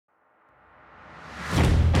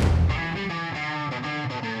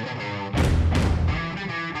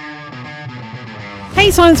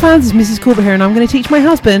Hey science fans, it's Mrs. Corbett here and I'm going to teach my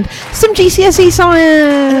husband some GCSE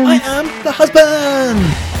science! I am the husband!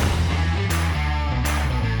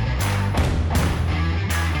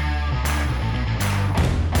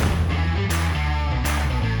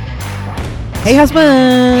 Hey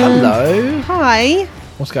husband! Hello! Hi!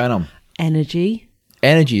 What's going on? Energy.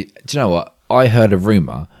 Energy. Do you know what? I heard a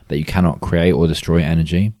rumour that you cannot create or destroy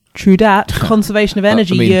energy. True dat. Conservation of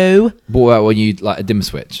energy, yo. What about when you like a dimmer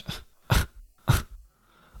switch?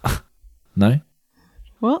 No?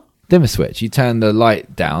 What? Dimmer switch. You turn the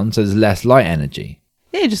light down so there's less light energy.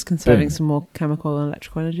 Yeah, you're just conserving Boom. some more chemical and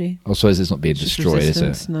electrical energy. I suppose it's not being Just destroyed, is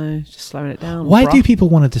resistance. it? No, it's just slowing it down. Why bruh. do people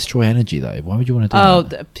want to destroy energy though? Why would you want to do Oh,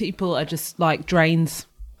 that? people are just like drains.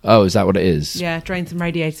 Oh, is that what it is? Yeah, drains and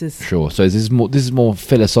radiators. Sure. So this is more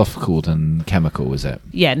philosophical than chemical, is it?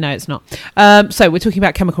 Yeah, no, it's not. So we're talking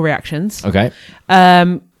about chemical reactions. Okay.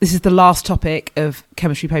 This is the last topic of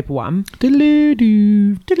chemistry paper 1.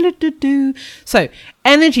 So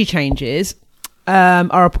energy changes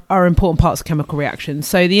are important parts of chemical reactions.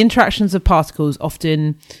 So the interactions of particles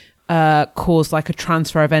often cause like a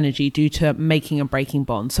transfer of energy due to making and breaking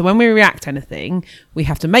bonds. So when we react to anything, we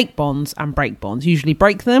have to make bonds and break bonds. Usually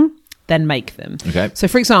break them, then make them. Okay. So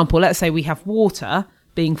for example, let's say we have water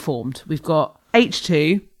being formed. We've got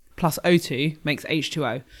H2 plus O2 makes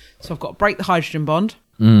H2O. So I've got to break the hydrogen bond,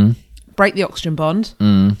 break the oxygen bond,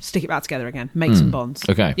 stick it back together again, make some bonds.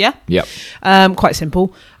 Okay. Yeah? Yep. Quite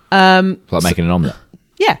simple. It's like making an omelette.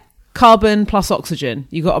 Yeah. Carbon plus oxygen.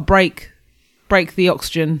 You've got to break the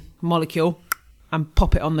oxygen molecule and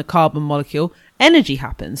pop it on the carbon molecule. Energy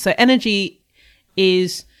happens. So energy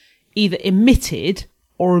is either emitted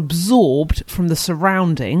or absorbed from the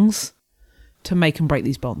surroundings to make and break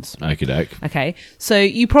these bonds. Okie doke. Okay, so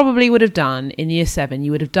you probably would have done in year 7,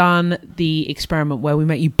 you would have done the experiment where we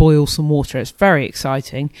make you boil some water. It's very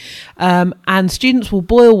exciting. And students will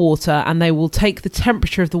boil water and they will take the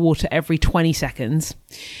temperature of the water every 20 seconds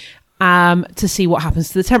to see what happens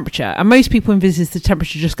to the temperature. And most people envisage the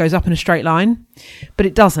temperature just goes up in a straight line, but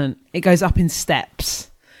it doesn't. It goes up in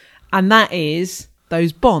steps. And that is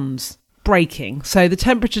those bonds breaking. So the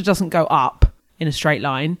temperature doesn't go up in a straight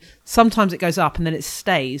line. Sometimes it goes up and then it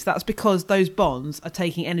stays. That's because those bonds are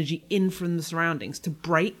taking energy in from the surroundings to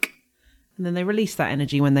break, and then they release that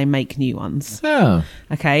energy when they make new ones. Oh.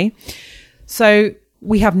 Okay, so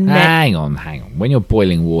we have Hang on. When you're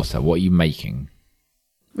boiling water, what are you making?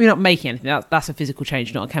 we're not making anything. That's a physical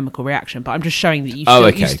change, not a chemical reaction. But I'm just showing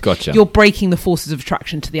that Gotcha. You're breaking the forces of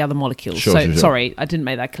attraction to the other molecules. Sure. Sorry, I didn't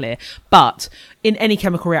make that clear. But in any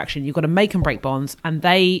chemical reaction, you've got to make and break bonds, and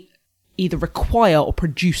they either require or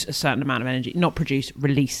produce a certain amount of energy. Not produce,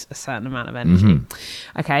 release a certain amount of energy.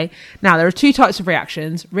 Okay. Now, there are 2 types of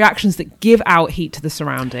reactions. Reactions that give out heat to the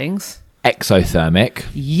surroundings. Exothermic.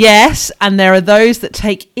 Yes. And there are those that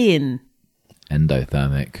take in.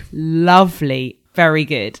 Endothermic. Lovely. Very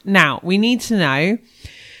good. Now, we need to know.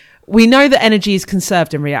 We know that energy is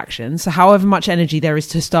conserved in reactions. So however much energy there is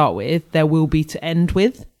to start with, there will be to end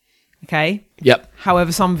with. Okay. Yep.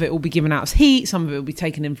 However, some of it will be given out as heat, some of it will be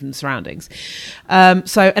taken in from the surroundings.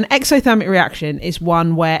 So an exothermic reaction is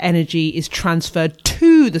one where energy is transferred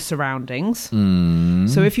to the surroundings.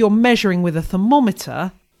 So if you're measuring with a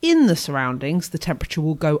thermometer in the surroundings, the temperature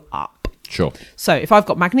will go up. Sure. So if I've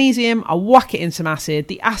got magnesium, I whack it in some acid.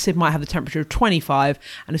 The acid might have the temperature of 25,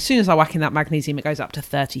 and as soon as I whack in that magnesium, it goes up to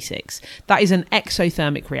 36. That is an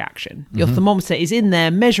exothermic reaction. Your thermometer is in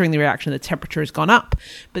there measuring the reaction. The temperature has gone up,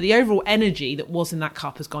 but the overall energy that was in that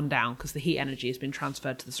cup has gone down because the heat energy has been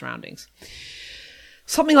transferred to the surroundings.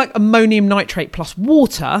 Something like ammonium nitrate plus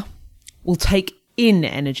water will take in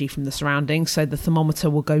energy from the surroundings, so the thermometer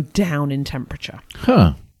will go down in temperature.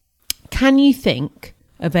 Huh. Can you think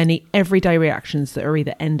of any everyday reactions that are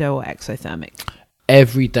either endo or exothermic?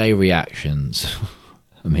 Everyday reactions.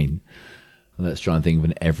 I mean, let's try and think of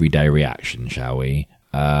an everyday reaction, shall we?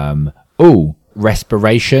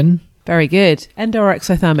 Respiration. Very good. Endo or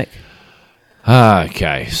exothermic?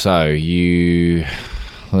 Okay, so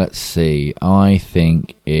let's see. I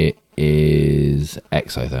think it is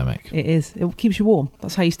exothermic. It is. It keeps you warm.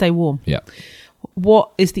 That's how you stay warm. Yeah.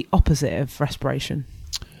 What is the opposite of respiration?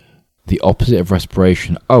 The opposite of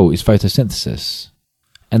respiration. Is photosynthesis.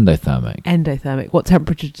 Endothermic. Endothermic. What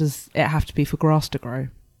temperature does it have to be for grass to grow?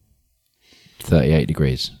 38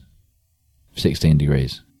 degrees. 16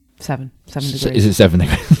 degrees. 7 degrees. Is it 7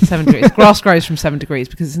 degrees? 7 degrees. Grass grows from 7 degrees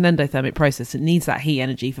because it's an endothermic process. It needs that heat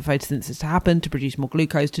energy for photosynthesis to happen, to produce more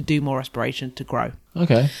glucose, to do more respiration, to grow.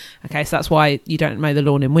 Okay. Okay, so that's why you don't mow the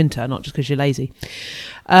lawn in winter, not just because you're lazy.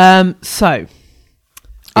 So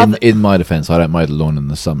In my defence, I don't mow the lawn in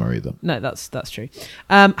the summer either. No, that's true.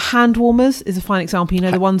 Hand warmers is a fine example. You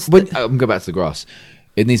know, the ones... I'm going to go back to the grass.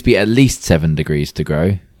 It needs to be at least 7 degrees to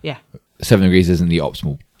grow. Yeah. 7 degrees isn't the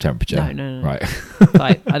optimal temperature. No. Right.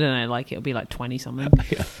 Like, I don't know, like it'll be like 20 something.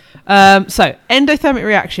 Yeah. So endothermic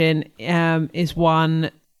reaction is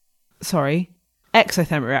one... Sorry.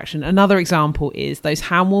 Exothermic reaction. Another example is those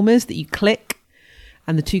hand warmers that you click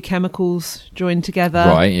and the two chemicals join together.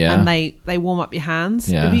 Right, yeah. And they warm up your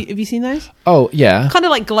hands. Yeah. Have you seen those? Oh, yeah. Kind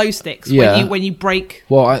of like glow sticks when you break.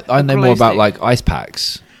 Well, I know more about stick. like ice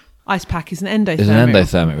packs. Ice pack is an endothermic. It's an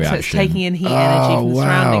endothermic reaction. So it's taking in heat energy from the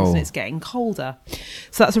surroundings and it's getting colder.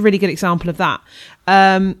 So that's a really good example of that.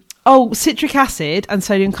 Citric acid and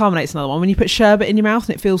sodium carbonate is another one. When you put sherbet in your mouth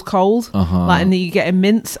and it feels cold, like, and then you get a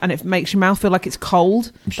mince and it makes your mouth feel like it's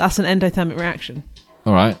cold, that's an endothermic reaction.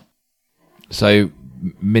 All right. So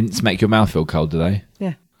mints make your mouth feel cold, do they?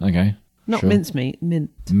 Yeah. Okay. Not mincemeat,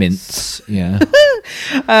 Mints, yeah.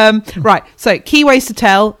 Right, so key ways to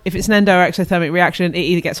tell if it's an endo or exothermic reaction. It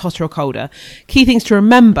either gets hotter or colder. Key things to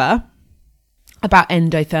remember about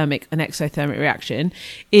endothermic and exothermic reaction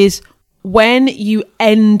is when you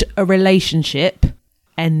end a relationship,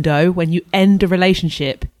 when you end a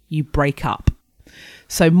relationship, you break up.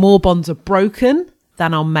 So more bonds are broken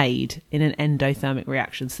than are made in an endothermic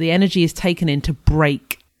reaction. So the energy is taken in to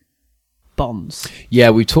break bonds. Yeah,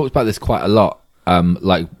 we talked about this quite a lot.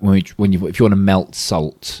 Like if you want to melt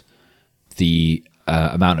salt, the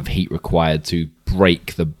amount of heat required to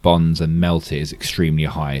break the bonds and melt it is extremely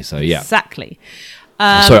high. So yeah, exactly.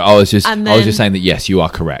 So I was just saying that yes, you are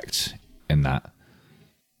correct in that.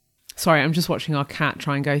 Sorry, I'm just watching our cat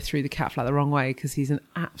try and go through the cat flap the wrong way because he's an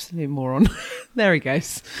absolute moron. There he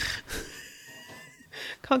goes.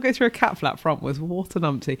 Can't go through a cat flap frontwards. What an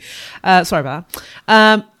umpty. Sorry about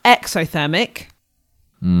that. Exothermic.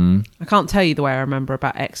 I can't tell you the way I remember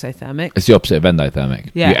about exothermic. It's the opposite of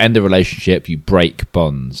endothermic. Yeah. You end a relationship, you break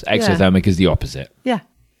bonds. Exothermic is the opposite. Yeah.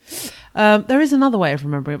 There is another way of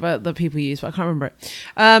remembering it that people use, but I can't remember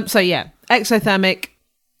it. So yeah, exothermic,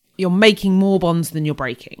 you're making more bonds than you're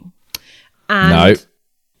breaking. And no.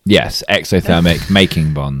 Yes, exothermic,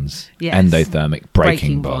 making bonds. Yes. Endothermic,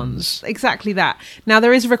 breaking bonds. Exactly that. Now,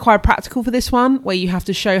 there is a required practical for this one where you have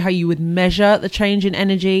to show how you would measure the change in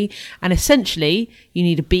energy. And essentially, you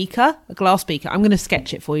need a glass beaker. I'm going to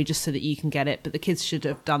sketch it for you just so that you can get it. But the kids should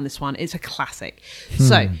have done this one. It's a classic.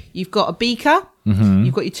 So you've got a beaker. Mm-hmm.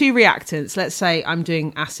 You've got your two reactants. Let's say I'm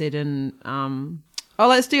doing acid and...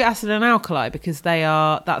 let's do acid and alkali because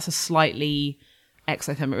that's a slightly...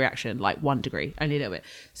 exothermic reaction, like 1 degree, only a little bit.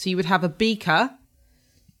 So you would have a beaker,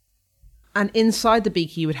 and inside the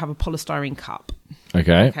beaker you would have a polystyrene cup.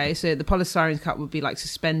 Okay, so the polystyrene cup would be like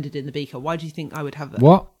suspended in the beaker. Why do you think I would have that?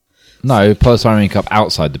 What? No, polystyrene cup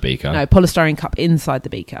outside the beaker. No, polystyrene cup inside the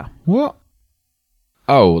beaker. What?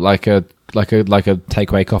 Oh, like a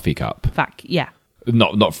takeaway coffee cup. Yeah.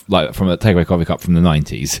 Not like from a takeaway coffee cup from the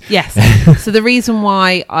 90s. Yes. So the reason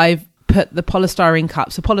why I've put the polystyrene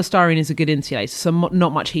cup, so polystyrene is a good insulator, so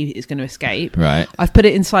not much heat is going to escape. Right. I've put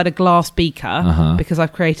it inside a glass beaker because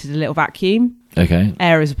I've created a little vacuum. Okay.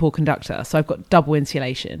 Air is a poor conductor, so I've got double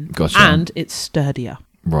insulation. Gotcha. And it's sturdier.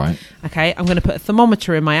 Right. Okay, I'm going to put a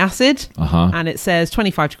thermometer in my acid, and it says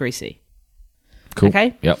 25 degrees C. Cool.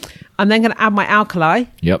 Okay. Yep. I'm then going to add my alkali.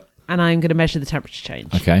 Yep. And I'm going to measure the temperature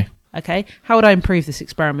change. Okay. Okay. How would I improve this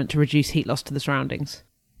experiment to reduce heat loss to the surroundings?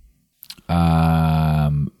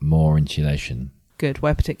 More insulation. Good.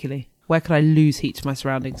 Where particularly? Where could I lose heat to my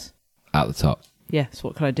surroundings? At the top. Yes.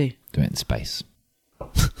 What could I do? Do it in space.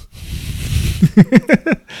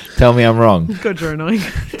 Tell me I'm wrong. God, you're annoying.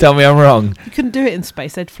 Tell me I'm wrong. You couldn't do it in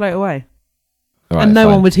space. They'd float away. Right, and no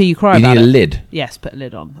fine. one would hear you cry about it. You need a lid. Yes, put a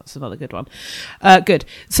lid on. That's another good one. Good.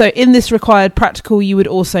 So in this required practical, you would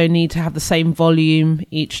also need to have the same volume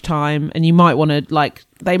each time. And you might want to,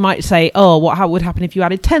 they might say, how would happen if you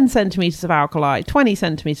added 10 centimetres of alkali, 20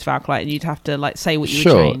 centimetres of alkali, and you'd have to, say what you would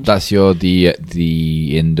change. Sure, that's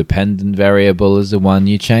the independent variable is the one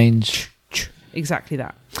you change. Exactly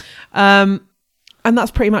that. And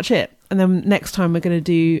that's pretty much it. And then next time we're going to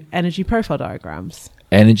do energy profile diagrams.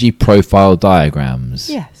 Energy profile diagrams.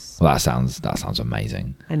 Yes. Well, that sounds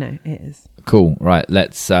amazing. I know it is. Cool. Right.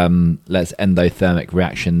 Let's endothermic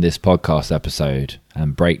reaction this podcast episode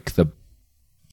and break the